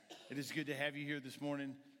It is good to have you here this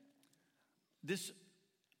morning.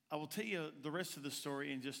 I will tell you the rest of the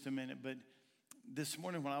story in just a minute, but this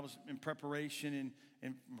morning when I was in preparation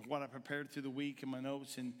and what I prepared through the week and my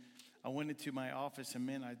notes, and I went into my office, and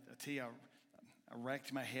man, I tell you, I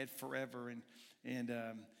racked my head forever, and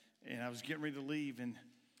I was getting ready to leave, and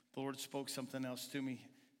the Lord spoke something else to me,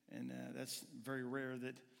 and that's very rare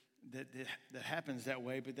that happens that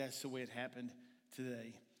way, but that's the way it happened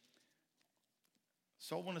today.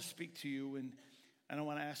 So I want to speak to you, and I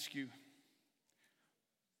want to ask you,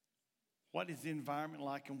 what is the environment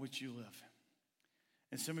like in which you live?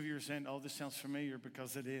 And some of you are saying, oh, this sounds familiar,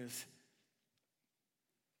 because it is.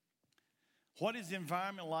 What is the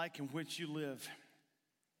environment like in which you live?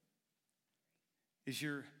 Is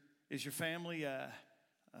your family a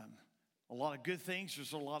lot of good things, or is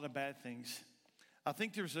there a lot of bad things? I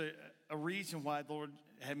think there's a reason why the Lord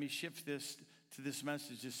had me shift this to this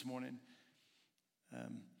message this morning.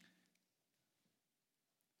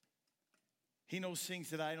 He knows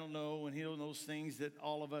things that I don't know, and He knows things that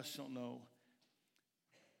all of us don't know.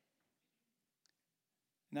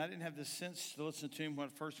 And I didn't have the sense to listen to Him when I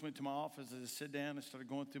first went to my office. I just sat down and started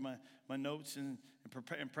going through my notes in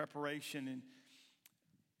preparation.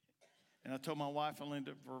 And I told my wife,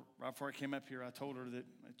 Linda, right before I came up here, I told her that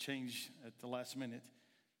I changed at the last minute.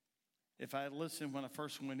 If I had listened when I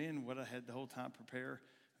first went in, would I had the whole time prepare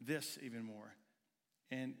this even more,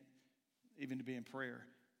 and even to be in prayer.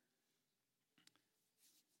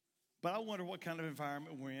 But I wonder what kind of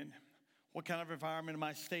environment we're in. What kind of environment am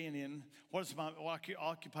I staying in? What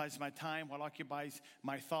occupies my time? What occupies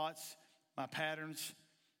my thoughts, my patterns?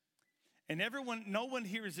 And no one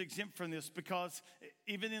here is exempt from this, because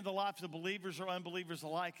even in the lives of believers or unbelievers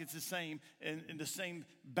alike, it's the same, and the same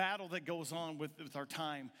battle that goes on with our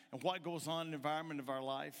time and what goes on in the environment of our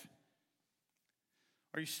life.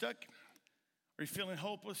 Are you stuck? Are you feeling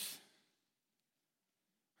hopeless?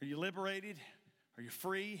 Are you liberated? Are you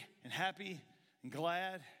free and happy and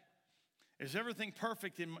glad? Is everything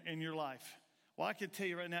perfect in your life? Well, I can tell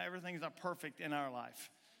you right now, everything is not perfect in our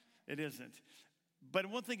life. It isn't. But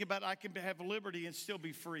one thing about it, I can have liberty and still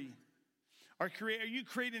be free. Are you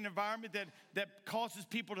creating an environment that causes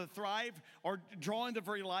people to thrive, or drawing the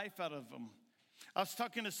very life out of them? I was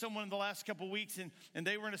talking to someone in the last couple of weeks, and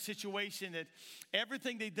they were in a situation that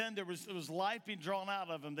everything they'd done, there was life being drawn out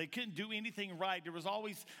of them. They couldn't do anything right. There was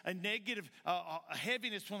always a negative a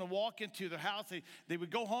heaviness when they walk into their house. They would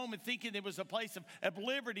go home and thinking it was a place of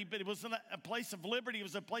liberty, but it wasn't a place of liberty. It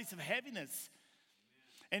was a place of heaviness.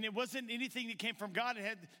 And it wasn't anything that came from God.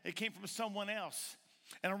 It came from someone else.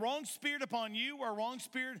 And a wrong spirit upon you, or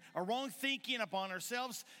a wrong thinking upon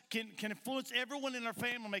ourselves can influence everyone in our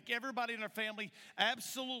family, make everybody in our family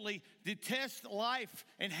absolutely detest life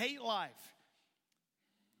and hate life.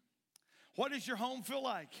 What does your home feel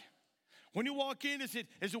like? When you walk in, is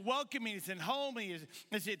it welcoming? Is it homey?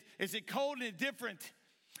 Is it cold and indifferent?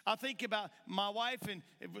 I think about my wife, and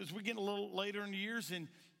as we get a little later in the years,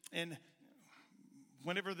 and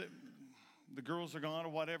whenever the girls are gone or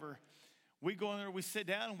whatever, we go in there, we sit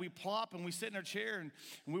down, and we plop, and we sit in our chair, and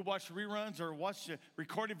we watch reruns or watch the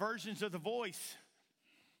recorded versions of The Voice.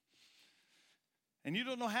 And you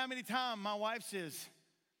don't know how many times my wife says,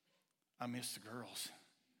 I miss the girls.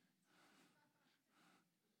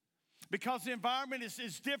 Because the environment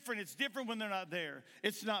is different. It's different when they're not there.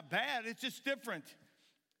 It's not bad, it's just different.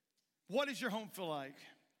 What does your home feel like?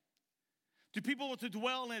 Do people want to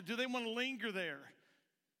dwell in it? Do they want to linger there?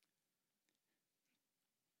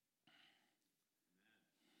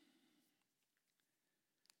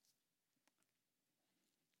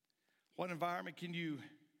 What environment can you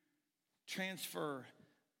transfer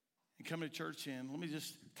and come to church in? Let me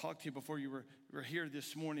just talk to you before you were here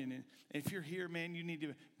this morning. And if you're here, man, you need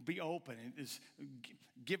to be open and just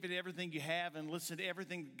give it everything you have and listen to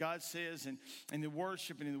everything God says, and the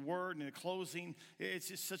worship and the word and the closing. It's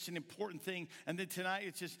just such an important thing. And then tonight,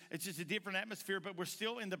 it's just a different atmosphere, but we're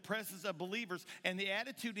still in the presence of believers, and the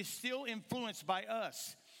attitude is still influenced by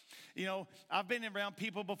us. You know, I've been around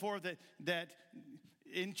people before that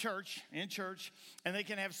in church, and they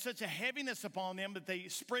can have such a heaviness upon them that they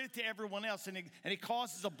spread it to everyone else, and it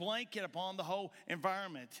causes a blanket upon the whole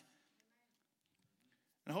environment.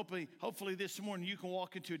 And hopefully this morning you can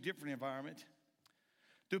walk into a different environment.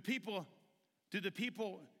 Do the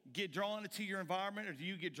people get drawn into your environment, or do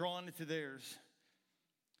you get drawn into theirs?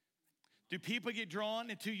 Do people get drawn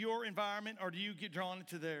into your environment, or do you get drawn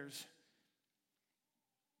into theirs?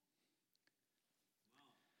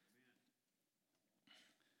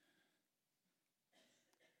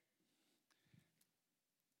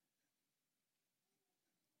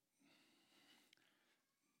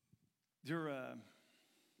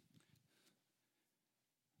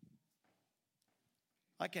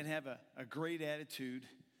 I can have a great attitude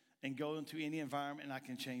and go into any environment and I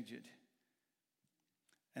can change it.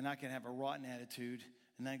 And I can have a rotten attitude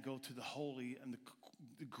and then go to the holy and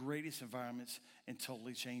the greatest environments and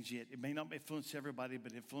totally change it. It may not influence everybody,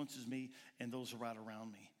 but it influences me and those right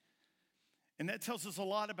around me. And that tells us a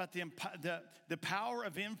lot about the power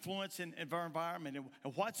of influence in our environment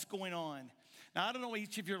and what's going on. Now, I don't know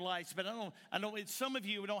each of your lives, but I know some of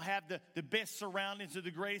you don't have the best surroundings or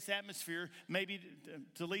the greatest atmosphere maybe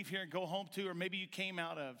to leave here and go home to, or maybe you came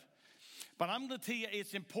out of. But I'm going to tell you,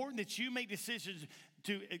 it's important that you make decisions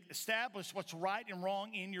to establish what's right and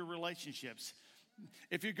wrong in your relationships.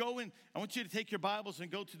 If you're going, I want you to take your Bibles and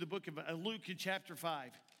go to the book of Luke in chapter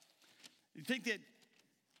 5.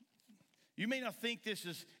 You may not think this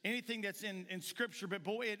is anything that's in Scripture, but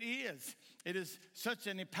boy, it is. It is such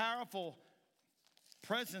a powerful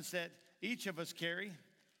presence that each of us carry.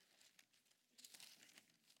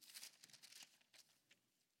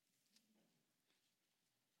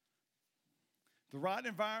 The right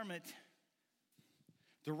environment,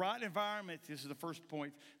 this is the first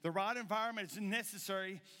point. The right environment is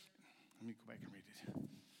necessary. Let me go back and read it.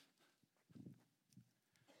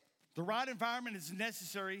 The right environment is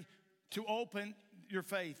necessary to open your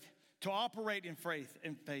faith, to operate in faith.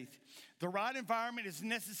 The right environment is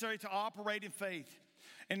necessary to operate in faith.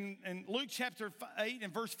 In Luke chapter 8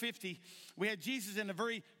 and verse 50, we had Jesus in a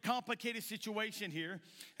very complicated situation here,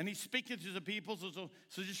 and he's speaking to the people, so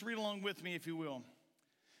just read along with me if you will.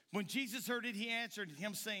 When Jesus heard it, he answered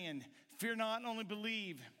him saying, "Fear not, only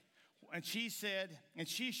believe." And she said, "And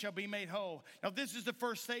she shall be made whole." Now, this is the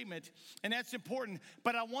first statement, and that's important.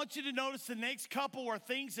 But I want you to notice the next couple are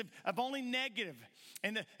things of only negative,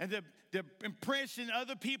 and the impression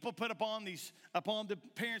other people put upon the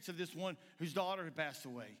parents of this one whose daughter had passed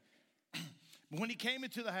away. When he came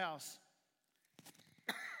into the house,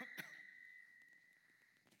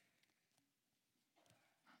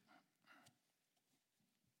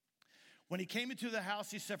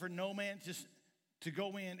 he suffered no man to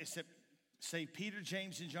go in except save Peter,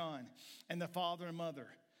 James, and John, and the father and mother.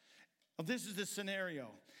 Well, this is the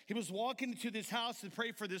scenario. He was walking into this house to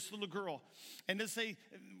pray for this little girl. And to say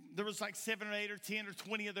there was like 7 or 8 or 10 or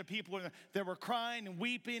 20 other people that were crying and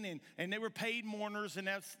weeping, and they were paid mourners, and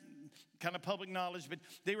that's kind of public knowledge, but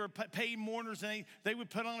they were paid mourners, and they would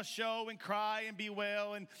put on a show and cry and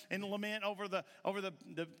bewail and lament over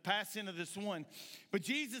the passing of this one. But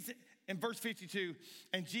Jesus, in verse 52,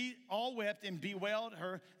 and all wept and bewailed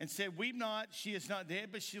her and said, "Weep not, she is not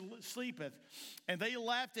dead, but she sleepeth." And they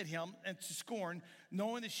laughed at him and to scorn,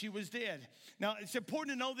 knowing that she was dead. Now, it's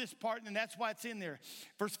important to know this part, and that's why it's in there.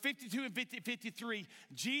 Verse 52 and 53,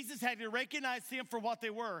 Jesus had to recognize them for what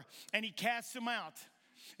they were, and he cast them out.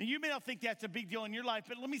 And you may not think that's a big deal in your life,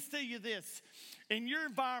 but let me tell you this. In your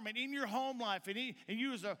environment, in your home life, and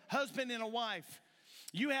you as a husband and a wife,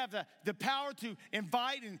 you have the power to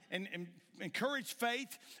invite and encourage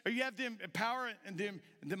faith, or you have the power and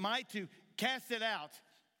the might to cast it out.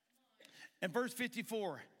 In verse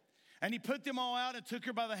 54, and he put them all out and took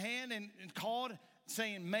her by the hand and called,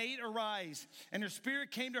 saying, "Maid, arise." And her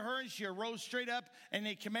spirit came to her, and she arose straight up, and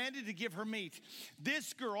they commanded to give her meat.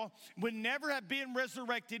 This girl would never have been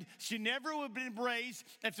resurrected. She never would have been raised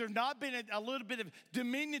if there had not been a little bit of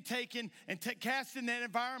dominion taken and cast in that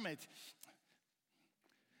environment.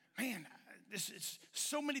 Man, it's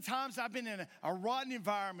so many times I've been in a rotten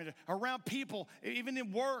environment around people, even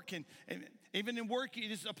in work, and even in work it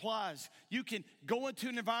just applies. You can go into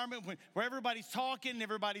an environment where everybody's talking and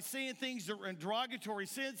everybody's saying things in derogatory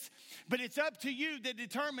sense, but it's up to you to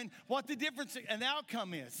determine what the difference and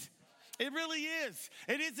outcome is. It really is.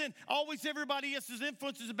 It isn't always everybody else's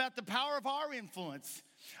influence. It's about the power of our influence.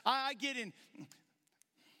 I get in.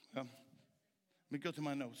 Let me go to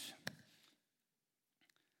my notes.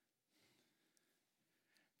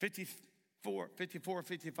 54,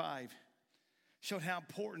 55 showed how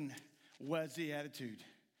important was the attitude.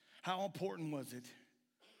 How important was it?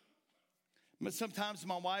 But sometimes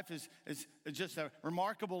my wife is just a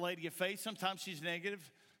remarkable lady of faith. Sometimes she's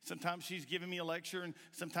negative. Sometimes she's giving me a lecture. And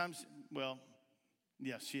sometimes, well,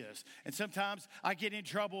 yes, she is. And sometimes I get in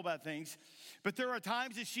trouble about things. But there are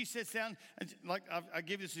times that she sits down, and like I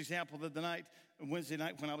give this example Wednesday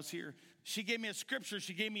night when I was here. She gave me a scripture.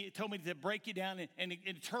 Told me to break it down and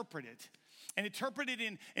interpret it. And interpret it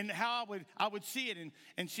in how I would see it.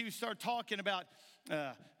 And she would start talking about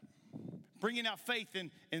bringing out faith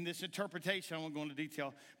in this interpretation. I won't go into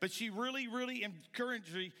detail. But she really, really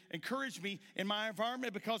encouraged me in my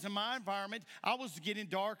environment, because in my environment, I was getting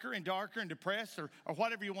darker and darker and depressed, or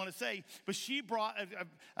whatever you want to say. But she brought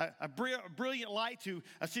a brilliant light to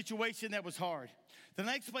a situation that was hard. The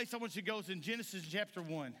next place I want you to go is in Genesis chapter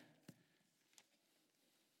 1.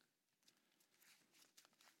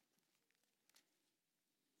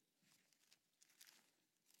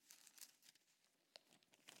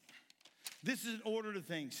 This is an order to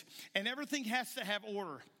things. And everything has to have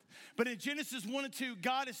order. But in Genesis 1 and 2,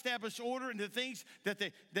 God established order into things that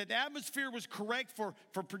the atmosphere was correct for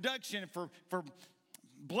production, for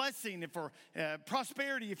blessing, and for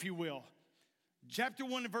prosperity, if you will. Chapter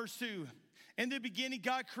 1 and verse 2. In the beginning,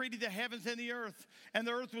 God created the heavens and the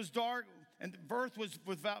earth was dark, and the earth was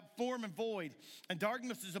without form and void, and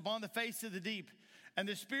darkness is upon the face of the deep. And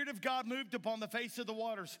the Spirit of God moved upon the face of the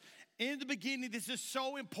waters. In the beginning, this is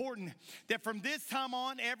so important that from this time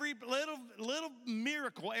on, every little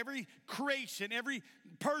miracle, every creation, every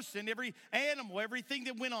person, every animal, everything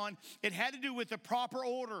that went on, it had to do with the proper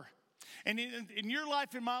order. And in your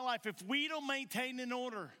life, in my life, if we don't maintain an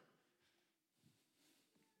order,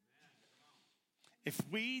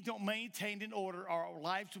 our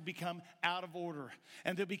lives will become out of order,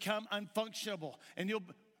 and they'll become unfunctionable. And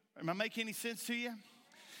am I making any sense to you?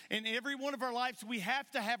 In every one of our lives, we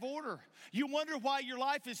have to have order. You wonder why your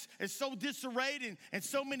life is so disarrayed and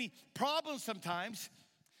so many problems sometimes.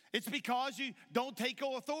 It's because you don't take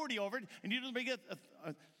authority over it, and you don't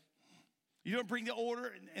bring the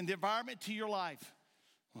order and the environment to your life.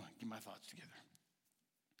 Well, get my thoughts together.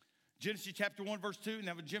 Genesis chapter 1, verse 2, and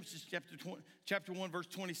now Genesis chapter 1, verse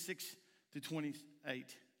 26 to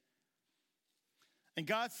 28. And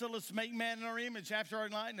God said, let's make man in our image, after our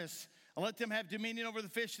likeness, and let them have dominion over the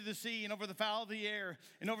fish of the sea, and over the fowl of the air,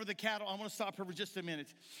 and over the cattle. I'm going to stop here for just a minute.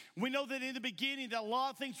 We know that in the beginning that a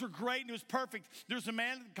lot of things were great and it was perfect. There's a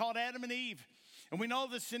man called Adam and Eve. And we know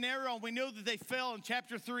the scenario, and we know that they fell in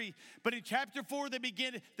chapter 3. But in chapter 4, they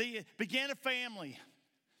began a family.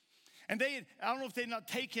 And I don't know if they'd not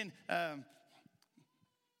taken a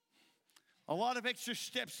lot of extra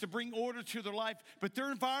steps to bring order to their life, but their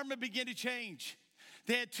environment began to change.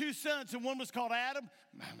 They had 2 sons, and one was called Adam,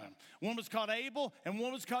 one was called Abel, and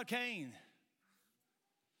one was called Cain.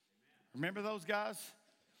 Remember those guys?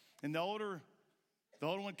 And the older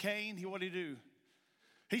one, Cain, what did he do?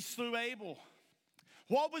 He slew Abel.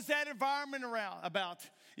 What was that environment about?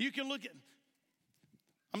 You can look at,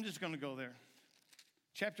 I'm just going to go there.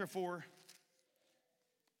 Chapter 4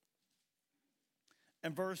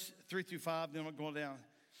 and verse 3 through 5, then we'll go down.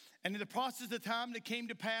 And in the process of time, it came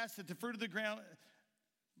to pass that the fruit of the ground,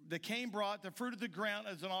 that Cain brought the fruit of the ground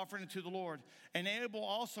as an offering unto the Lord. And Abel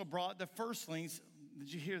also brought the firstlings.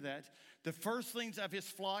 Did you hear that? The firstlings of his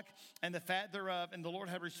flock and the fat thereof. And the Lord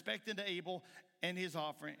had respect unto Abel and his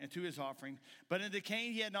offering, and to his offering. But unto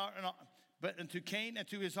Cain and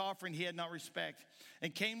to his offering he had not respect.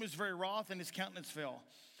 And Cain was very wroth, and his countenance fell.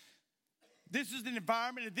 This is an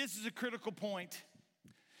environment, and this is a critical point.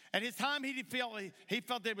 At his time, he felt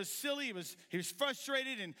that it was silly, he was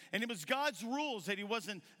frustrated, and it was God's rules that he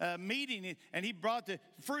wasn't meeting. And he brought the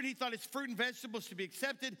fruit. He thought his fruit and vegetables should be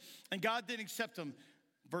accepted, and God didn't accept them.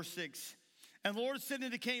 Verse 6. And the Lord said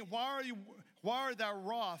unto Cain, why art thou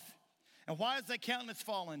wroth, and why is thy countenance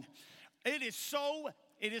fallen? It is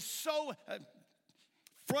so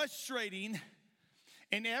frustrating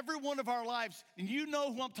in every one of our lives, and you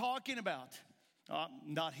know who I'm talking about.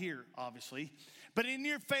 Not here, obviously, but in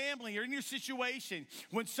your family or in your situation,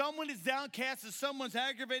 when someone is downcast and someone's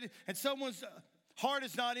aggravated and someone's heart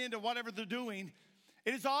is not into whatever they're doing,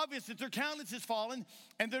 it is obvious that their countenance is fallen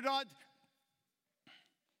and they're not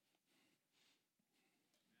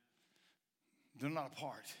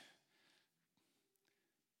apart.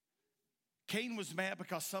 Cain was mad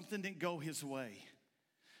because something didn't go his way.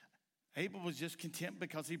 Abel was just content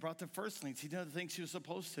because he brought the firstlings. He did the things he was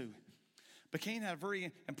supposed to. But Cain had a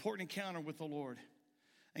very important encounter with the Lord.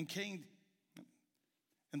 And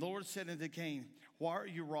the Lord said unto Cain, why are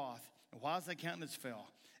you wroth? And why is thy countenance fell?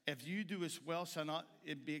 If you do as well, shall not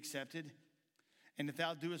it be accepted? And if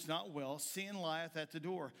thou doest not well, sin lieth at the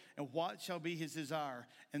door. And what shall be his desire?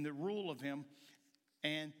 And the rule of him,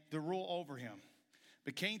 and the rule over him.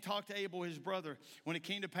 But Cain talked to Abel, his brother. When it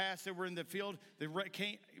came to pass, they were in the field.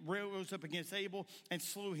 Cain rose up against Abel and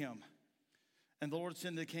slew him. And the Lord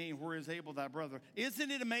said to Cain, where is Abel thy brother? Isn't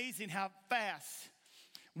it amazing how fast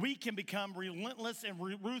we can become relentless and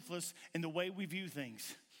ruthless in the way we view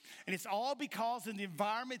things? And it's all because of the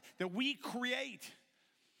environment that we create.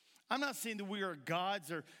 I'm not saying that we are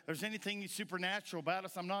gods or there's anything supernatural about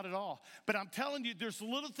us. I'm not at all. But I'm telling you, there's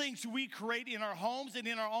little things we create in our homes and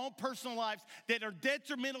in our own personal lives that are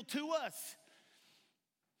detrimental to us.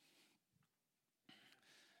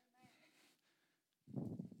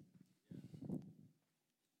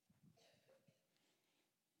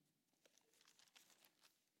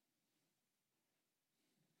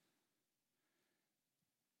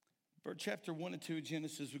 But chapter 1 and 2 of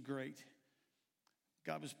Genesis were great.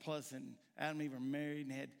 God was pleasant. Adam and Eve were married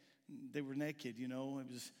and they were naked, you know.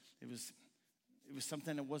 It was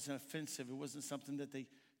something that wasn't offensive. It wasn't something that they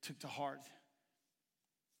took to heart.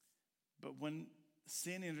 But when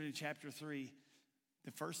sin entered in chapter 3,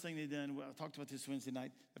 the first thing they done, well, I talked about this Wednesday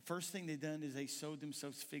night. The first thing they done is they sewed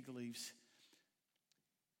themselves fig leaves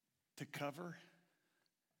to cover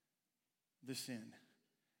the sin.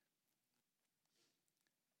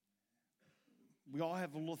 We all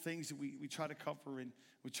have little things that we try to cover, and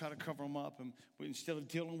we try to cover them up. And instead of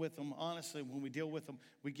dealing with them, honestly, when we deal with them,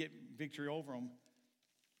 we get victory over them.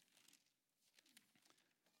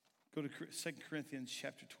 Go to 2 Corinthians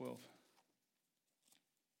chapter 12.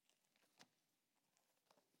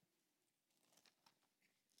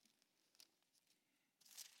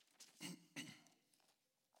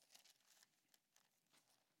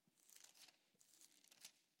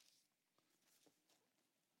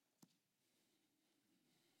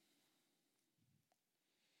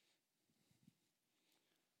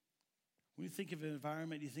 When you think of an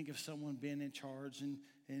environment, you think of someone being in charge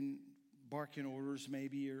and barking orders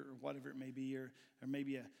maybe, or whatever it may be, or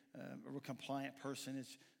maybe a real compliant person.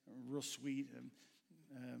 It's real sweet.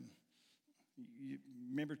 You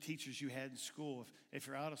remember teachers you had in school. If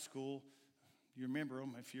you're out of school, you remember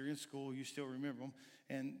them. If you're in school, you still remember them.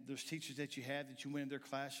 And there's teachers that you had that you went in their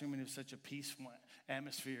classroom and it was such a peaceful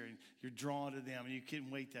atmosphere and you're drawn to them and you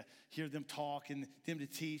couldn't wait to hear them talk and them to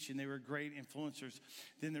teach, and they were great influencers.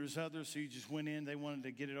 Then there was others who you just went in, they wanted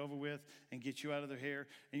to get it over with and get you out of their hair,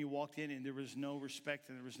 and you walked in and there was no respect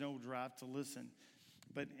and there was no drive to listen.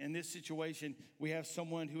 But in this situation, we have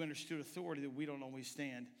someone who understood authority that we don't always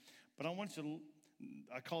stand. But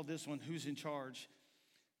I call this one, Who's in Charge?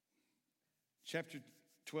 Chapter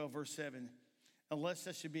 12, verse 7. Unless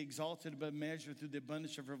I should be exalted above measure through the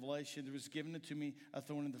abundance of revelation, there was given unto me a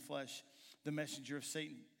thorn in the flesh, the messenger of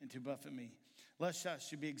Satan, and to buffet me. Lest I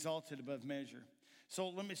should be exalted above measure. So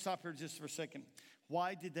let me stop here just for a second.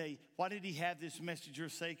 Why did he have this messenger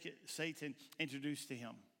of Satan introduced to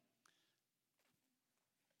him?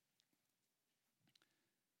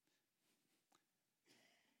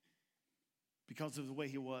 Because of the way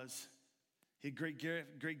he was. He had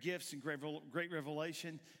great gifts and great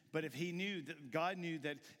revelation. But if he knew that God knew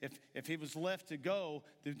that if he was left to go,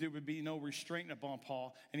 that there would be no restraint upon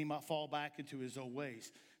Paul, and he might fall back into his old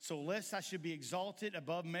ways. So lest I should be exalted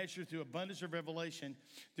above measure through abundance of revelation,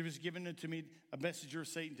 there was given unto me a messenger of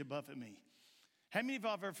Satan to buffet me. How many of you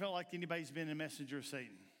have ever felt like anybody's been a messenger of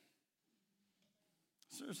Satan?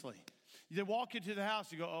 Seriously. You walk into the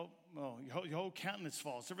house, you go, oh, your whole countenance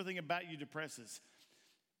falls. Everything about you depresses.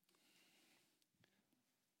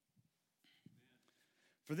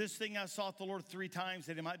 For this thing I sought the Lord 3 times,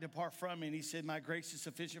 that he might depart from me. And he said, my grace is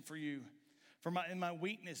sufficient for you. In my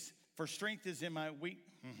weakness, for strength is in my weak.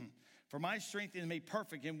 For my strength is made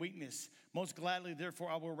perfect in weakness. Most gladly, therefore,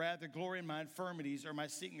 I will rather glory in my infirmities or my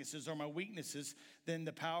sicknesses or my weaknesses than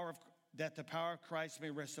that the power of Christ may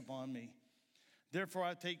rest upon me. Therefore,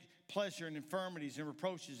 I take pleasure in infirmities and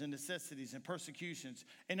reproaches and necessities and persecutions.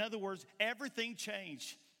 In other words, everything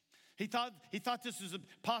changed. He thought this was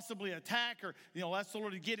possibly an attack, or ask the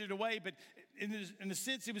Lord to get it away. But in a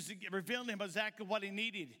sense, it was revealing to him exactly what he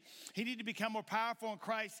needed. He needed to become more powerful in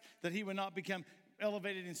Christ, that he would not become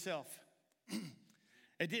elevated himself.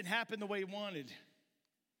 It didn't happen the way he wanted,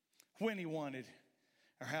 when he wanted,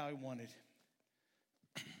 or how he wanted.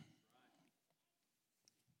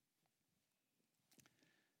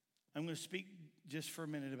 I'm going to speak just for a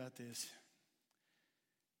minute about this.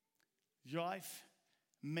 Your life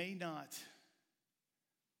may not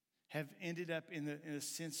have ended up in a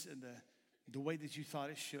sense in the way that you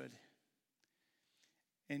thought it should.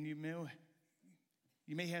 And you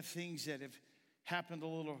may have things that have happened a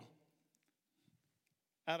little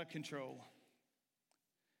out of control.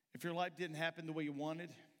 If your life didn't happen the way you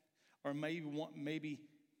wanted, or maybe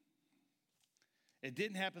it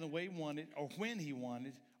didn't happen the way he wanted, or when he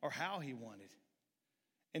wanted, or how he wanted.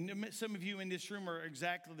 And some of you in this room are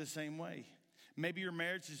exactly the same way. Maybe your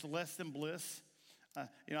marriage is less than bliss.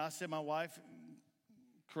 I said my wife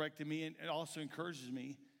corrected me and it also encourages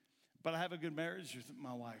me. But I have a good marriage with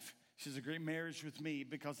my wife. She has a great marriage with me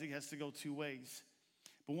because it has to go 2 ways.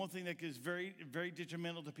 But one thing that is very, very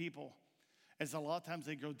detrimental to people is a lot of times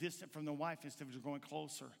they grow distant from their wife instead of growing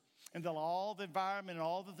closer. And then all the environment and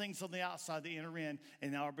all the things on the outside they enter in,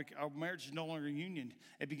 and now our marriage is no longer a union.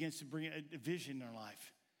 It begins to bring a division in our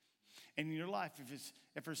life. And in your life,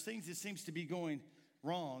 if there's things that seems to be going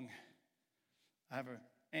wrong, I have an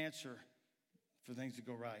answer for things to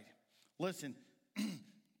go right. Listen,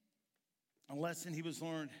 a lesson he was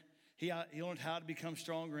learned. He learned how to become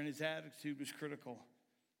stronger, and his attitude was critical.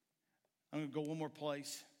 I'm going to go one more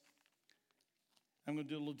place. I'm going to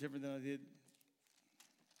do a little different than I did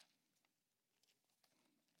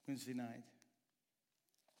Wednesday night.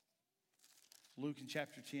 Luke in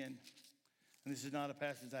chapter 10. And this is not a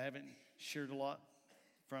passage I haven't shared a lot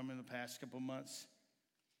from in the past couple of months.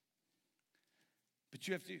 But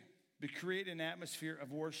you have to create an atmosphere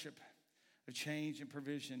of worship, of change and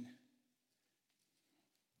provision.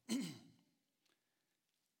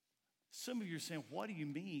 Some of you are saying, what do you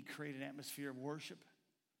mean create an atmosphere of worship,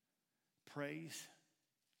 praise?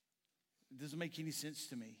 It doesn't make any sense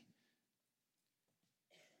to me.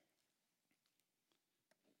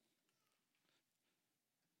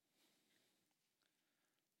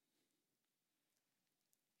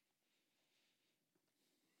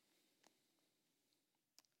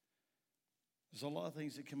 There's a lot of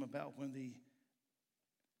things that come about when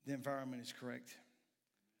the environment is correct.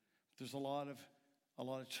 There's a lot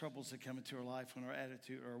of troubles that come into our life when our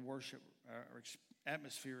attitude, our worship, our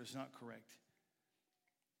atmosphere is not correct.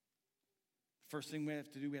 First thing we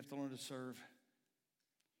have to do, we have to learn to serve.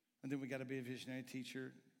 And then we got to be a visionary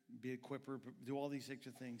teacher, be a equiper, do all these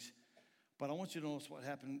extra things. But I want you to notice what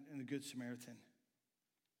happened in the Good Samaritan.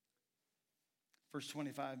 Verse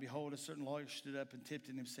 25, behold, a certain lawyer stood up and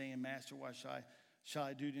tempted him, saying, Master, what shall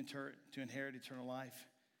I do to inherit eternal life?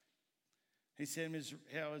 He said,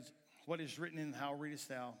 what is written in how readest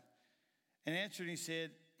thou? And answered, he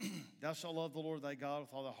said, thou shalt love the Lord thy God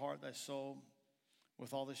with all thy heart, thy soul,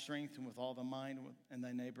 with all thy strength, and with all thy mind, and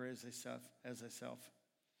thy neighbor as thyself.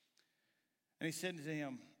 And he said to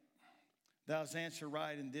him, thou hast answered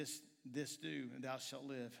right, and this do, and thou shalt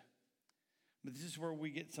live. But this is where we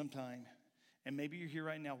get some time. And maybe you're here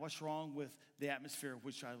right now. What's wrong with the atmosphere in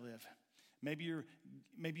which I live? Maybe you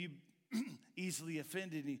easily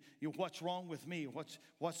offended. And what's wrong with me?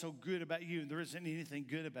 What's so good about you? There isn't anything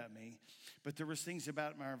good about me. But there was things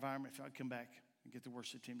about my environment. If I come back and get the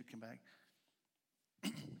worship team to come back.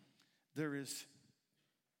 There is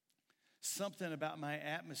something about my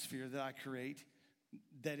atmosphere that I create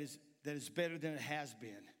that is better than it has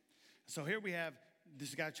been. So here we have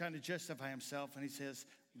this guy trying to justify himself, and he says,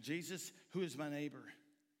 Jesus, who is my neighbor?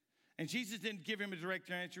 And Jesus didn't give him a direct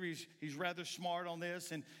answer. He's rather smart on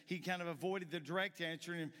this, and he kind of avoided the direct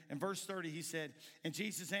answer. And in verse 30, he said, and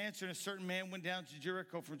Jesus answered, a certain man went down to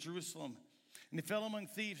Jericho from Jerusalem, and he fell among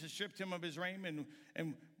thieves and stripped him of his raiment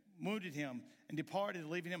and wounded him and departed,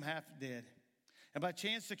 leaving him half dead. And by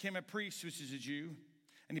chance there came a priest, which is a Jew,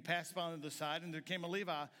 and he passed by on the other side, and there came a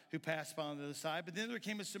Levi who passed by on the other side, but then there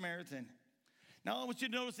came a Samaritan. Now, I want you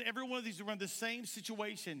to notice that every one of these are in the same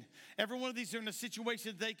situation. Every one of these are in a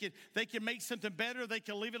situation that they can make something better, they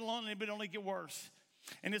can leave it alone, and it would only get worse.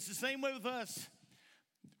 And it's the same way with us.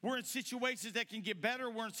 We're in situations that can get better.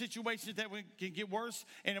 We're in situations that can get worse.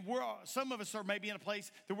 And some of us are maybe in a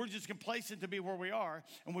place that we're just complacent to be where we are,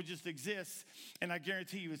 and we'll just exist. And I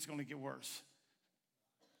guarantee you it's going to get worse.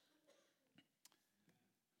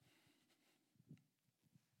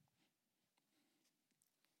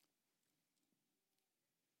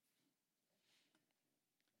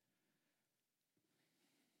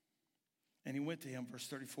 And he went to him, verse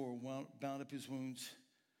 34, bound up his wounds,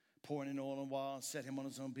 pouring in oil and wine, and set him on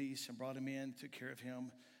his own beast, and brought him in, took care of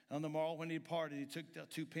him. And on the morrow when he departed, he took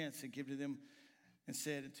 2 pence and gave to them, and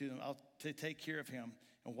said to them, I'll take care of him,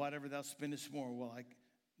 and whatever thou spendest more,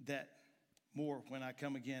 more when I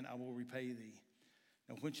come again, I will repay thee.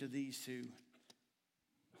 Now, which of these two?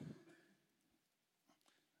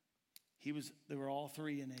 They were all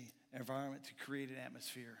three in an environment to create an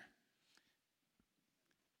atmosphere.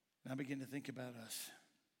 And I begin to think about us.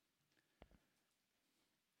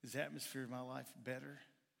 Is the atmosphere of my life better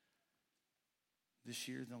this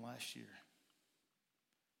year than last year?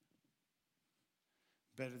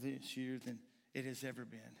 Better this year than it has ever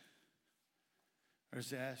been? Or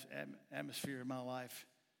is the atmosphere of my life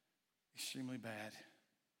extremely bad?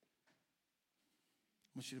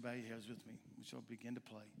 I want you to bow your heads with me. We shall begin to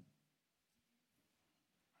play.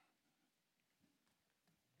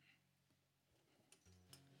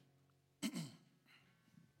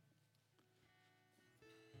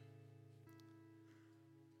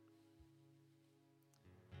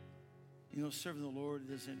 You know, serving the Lord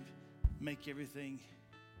doesn't make everything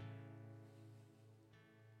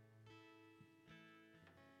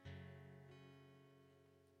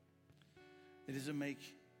It doesn't make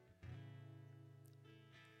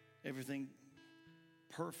everything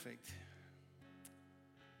perfect,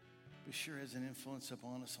 but sure has an influence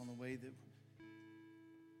upon us on the way that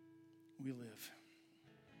we live.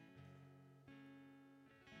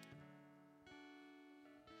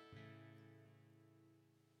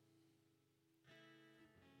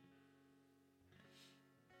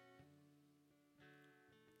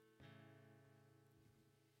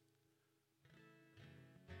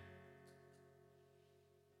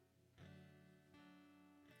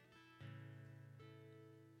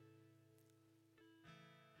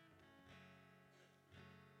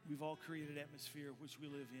 We've all created atmosphere which we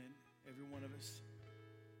live in, every one of us.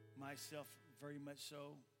 Myself, very much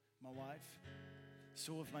so. My wife,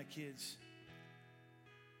 so have my kids.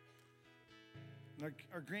 And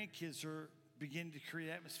our grandkids are beginning to create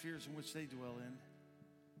atmospheres in which they dwell in.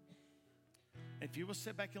 If you will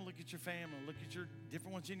sit back and look at your family, look at your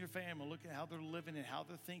different ones in your family, look at how they're living and how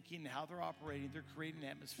they're thinking and how they're operating, they're creating an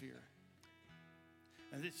atmosphere.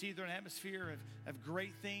 And it's either an atmosphere of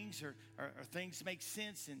great things or things make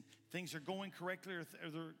sense and things are going correctly, or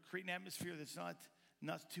they're creating an atmosphere that's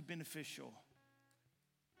not too beneficial.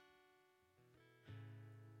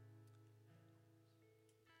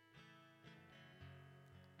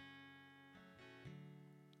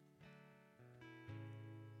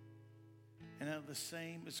 And now the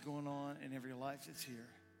same is going on in every life that's here.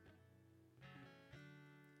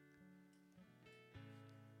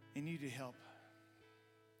 And you need help.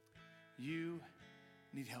 You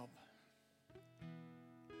need help.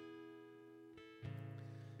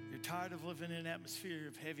 You're tired of living in an atmosphere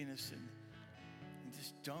of heaviness and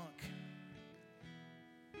just junk.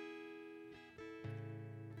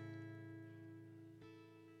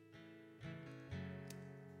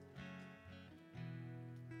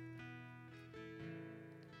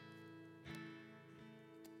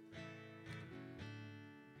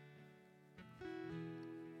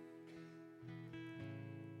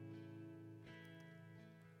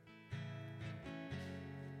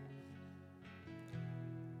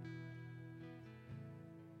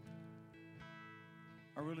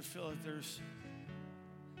 I really feel that there's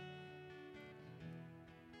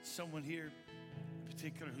someone here in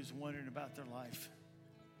particular who's wondering about their life,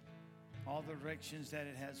 all the directions that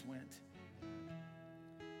it has went.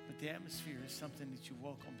 But the atmosphere is something that you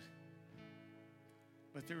welcome.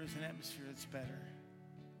 But there is an atmosphere that's better.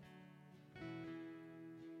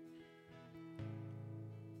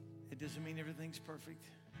 It doesn't mean everything's perfect,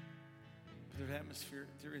 but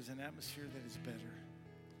there is an atmosphere that is better.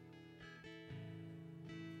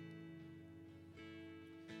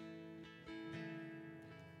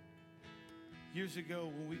 Years ago,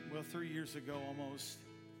 3 years ago almost,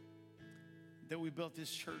 that we built this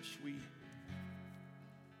church,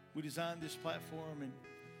 we designed this platform and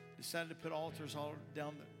decided to put altars all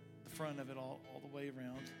down the front of it, all the way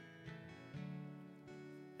around.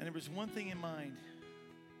 And there was one thing in mind.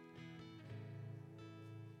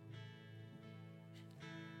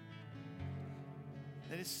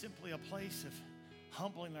 That is simply a place of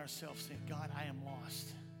humbling ourselves, saying, God, I am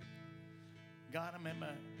lost. God, I'm at my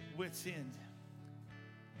wit's end.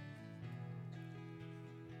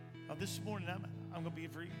 Now, this morning, I'm going to be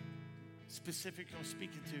very specific on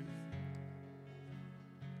speaking to.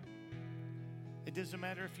 It doesn't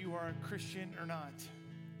matter if you are a Christian or not.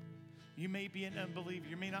 You may be an unbeliever.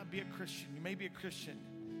 You may not be a Christian. You may be a Christian.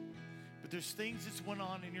 But there's things that's going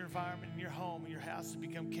on in your environment, in your home, in your house that's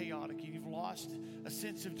become chaotic. And you've lost a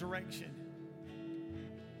sense of direction.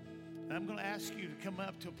 And I'm going to ask you to come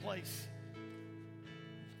up to a place.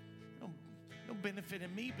 No benefit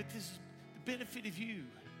in me, but this is the benefit of you.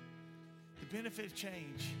 The benefit of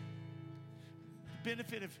change. The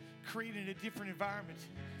benefit of creating a different environment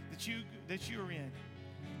that you are in,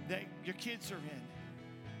 that your kids are in,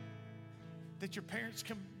 that your parents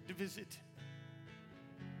come to visit,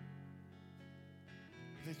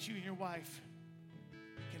 that you and your wife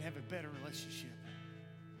can have a better relationship.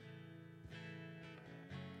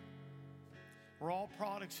 We're all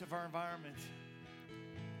products of our environment.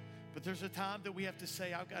 But there's a time that we have to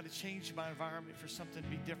say, I've got to change my environment for something to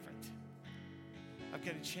be different. I've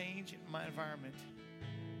got to change my environment.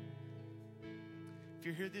 If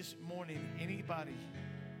you're here this morning, anybody,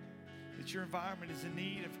 that your environment is in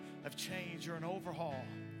need of change or an overhaul,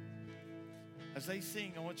 as they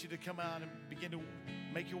sing, I want you to come out and begin to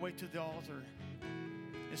make your way to the altar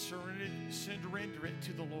and surrender it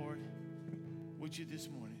to the Lord. Would you this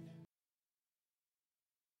morning?